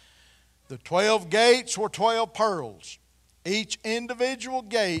 The 12 gates were 12 pearls. Each individual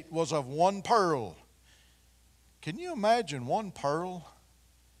gate was of one pearl. Can you imagine one pearl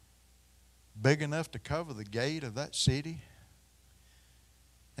big enough to cover the gate of that city?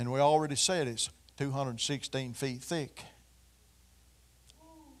 And we already said it's 216 feet thick.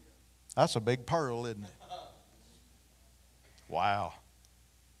 That's a big pearl, isn't it? Wow.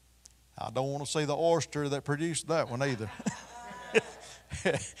 I don't want to see the oyster that produced that one either.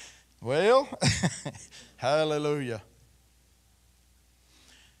 Well, hallelujah.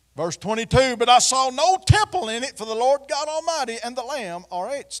 Verse 22, but I saw no temple in it, for the Lord God Almighty and the Lamb are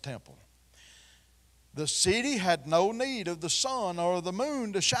its temple. The city had no need of the sun or the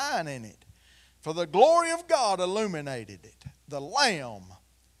moon to shine in it, for the glory of God illuminated it. The Lamb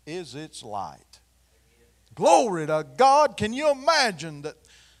is its light. Glory to God. Can you imagine that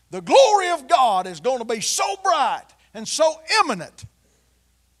the glory of God is going to be so bright and so imminent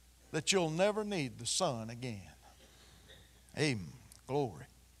that you'll never need the sun again? Amen. Glory.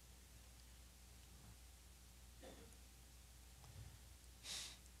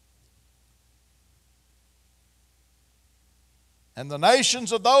 And the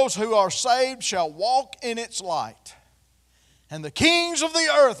nations of those who are saved shall walk in its light. And the kings of the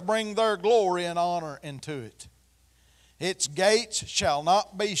earth bring their glory and honor into it. Its gates shall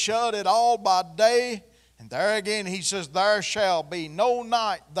not be shut at all by day. And there again he says, there shall be no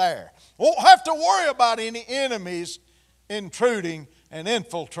night there. Won't have to worry about any enemies intruding and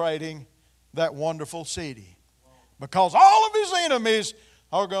infiltrating that wonderful city. Because all of his enemies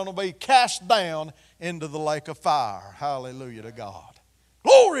are going to be cast down into the lake of fire. Hallelujah to God.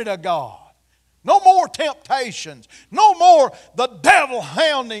 Glory to God. No more temptations. No more the devil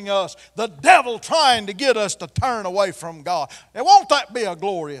hounding us. The devil trying to get us to turn away from God. And won't that be a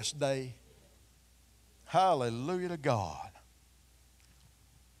glorious day? Hallelujah to God.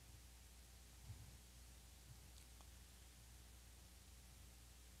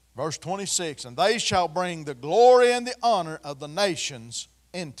 Verse 26, and they shall bring the glory and the honor of the nations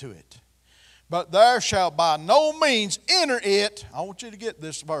into it. But there shall by no means enter it. I want you to get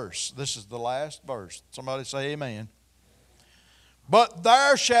this verse. This is the last verse. Somebody say amen. But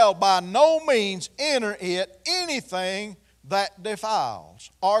there shall by no means enter it anything that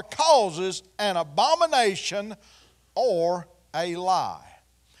defiles or causes an abomination or a lie.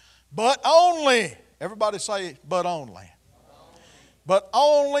 But only, everybody say, but only. But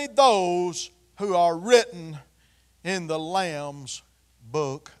only those who are written in the Lamb's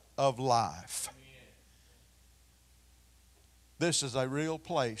book of life. This is a real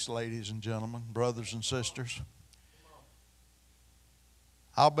place, ladies and gentlemen, brothers and sisters.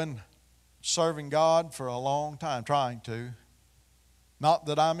 I've been serving God for a long time, trying to. Not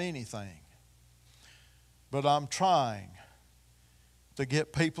that I'm anything, but I'm trying to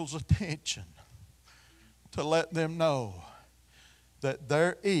get people's attention, to let them know that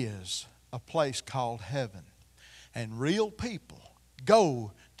there is a place called heaven. And real people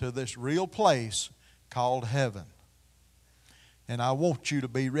go to this real place called heaven. And I want you to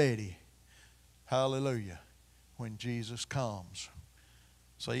be ready, hallelujah, when Jesus comes.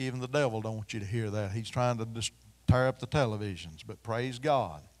 See, even the devil don't want you to hear that. He's trying to just tear up the televisions. But praise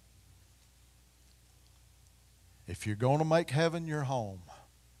God. If you're going to make heaven your home,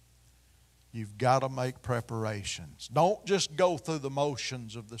 you've got to make preparations. Don't just go through the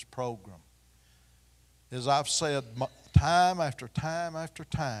motions of this program. As I've said time after time after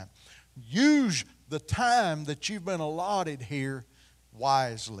time, use the time that you've been allotted here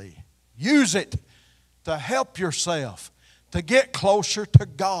wisely. Use it to help yourself, to get closer to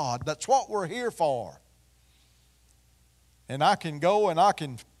God. That's what we're here for. And I can go and I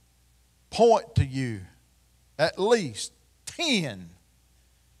can point to you at least 10,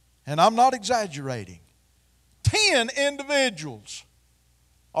 and I'm not exaggerating, 10 individuals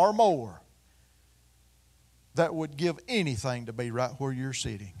or more that would give anything to be right where you're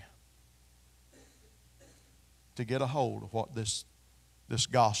sitting, to get a hold of what this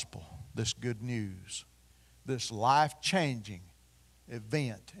gospel, this good news, this life-changing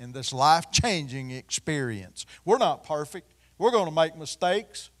event and this life-changing experience. We're not perfect. We're going to make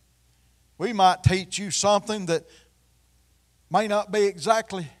mistakes. We might teach you something that may not be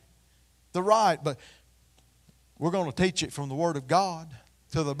exactly the right, but we're going to teach it from the Word of God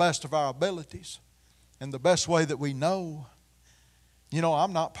to the best of our abilities and the best way that we know. You know,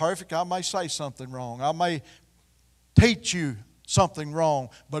 I'm not perfect. I may say something wrong. I may teach you something wrong,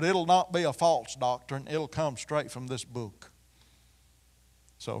 but it'll not be a false doctrine. It'll come straight from this book.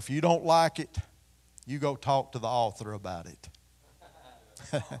 So if you don't like it, you go talk to the author about it.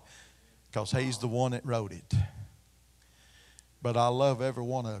 Because he's the one that wrote it. But I love every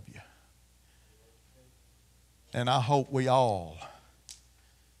one of you. And I hope we all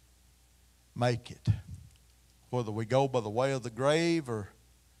make it. Whether we go by the way of the grave or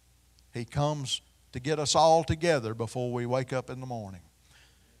He comes to get us all together before we wake up in the morning.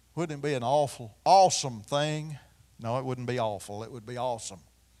 Wouldn't it be an awesome thing? No, it wouldn't be awful. It would be awesome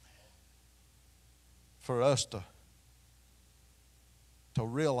for us to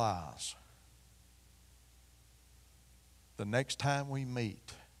realize the next time we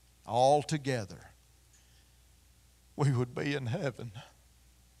meet all together, we would be in heaven,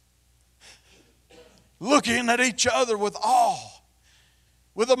 looking at each other with awe,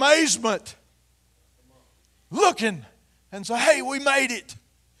 with amazement, looking and say, hey, we made it.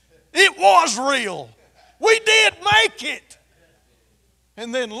 It was real. We did make it.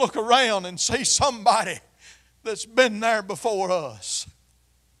 And then look around and see somebody that's been there before us.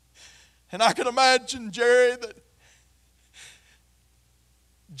 And I can imagine, Jerry, that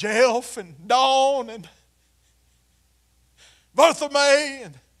Jeff and Dawn and Bertha May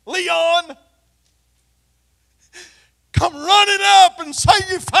and Leon come running up and say,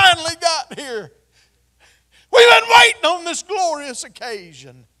 you finally got here. We've been waiting on this glorious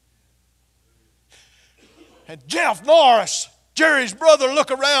occasion. And Jeff Norris, Jerry's brother,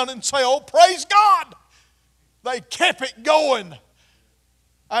 look around and say, oh, praise God. They kept it going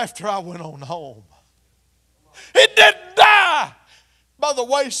after I went on home. It didn't die by the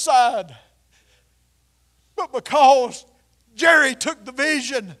wayside. But because Jerry took the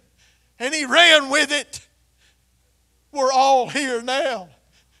vision and he ran with it, we're all here now.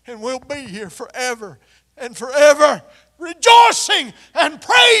 And we'll be here forever and forever, rejoicing and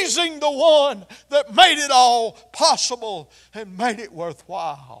praising the one that made it all possible and made it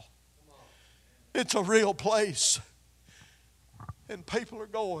worthwhile. It's a real place. And people are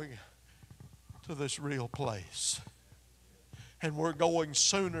going to this real place. And we're going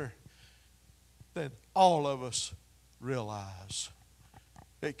sooner than all of us realize.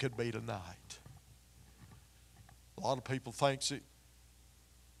 It could be tonight. A lot of people think it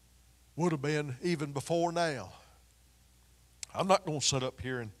would have been even before now. I'm not going to sit up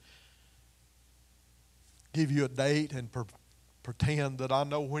here and give you a date and pretend that I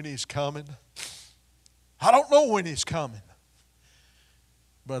know when He's coming. I don't know when He's coming.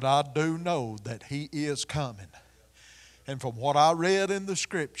 But I do know that He is coming. And from what I read in the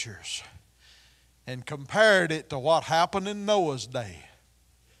Scriptures and compared it to what happened in Noah's day,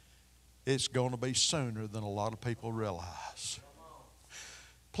 it's going to be sooner than a lot of people realize.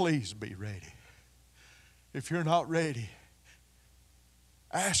 Please be ready. If you're not ready,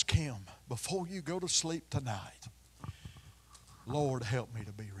 ask Him before you go to sleep tonight, Lord, help me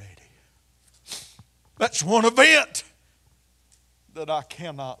to be ready. That's one event that I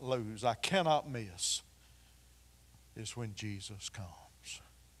cannot lose, I cannot miss, is when Jesus comes.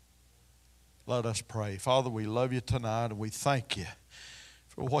 Let us pray. Father, we love you tonight and we thank you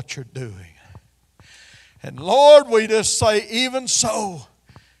for what you're doing. And Lord, we just say, even so,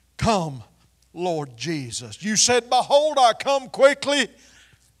 come, Lord Jesus. You said, behold, I come quickly.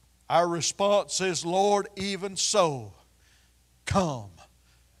 Our response is, Lord, even so, come,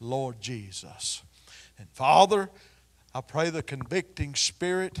 Lord Jesus. And Father, I pray the convicting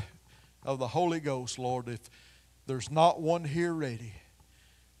spirit of the Holy Ghost, Lord, if there's not one here ready,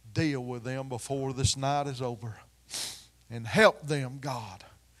 deal with them before this night is over. And help them, God,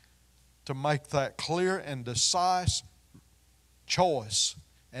 to make that clear and decisive choice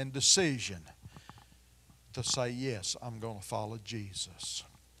and decision to say, yes, I'm going to follow Jesus.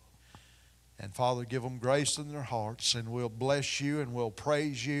 And Father, give them grace in their hearts, and we'll bless you and we'll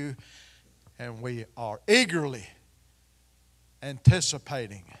praise you. And we are eagerly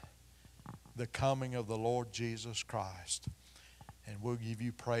anticipating the coming of the Lord Jesus Christ. And we'll give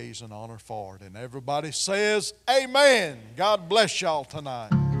you praise and honor for it. And everybody says, amen. God bless y'all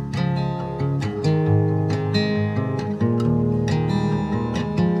tonight.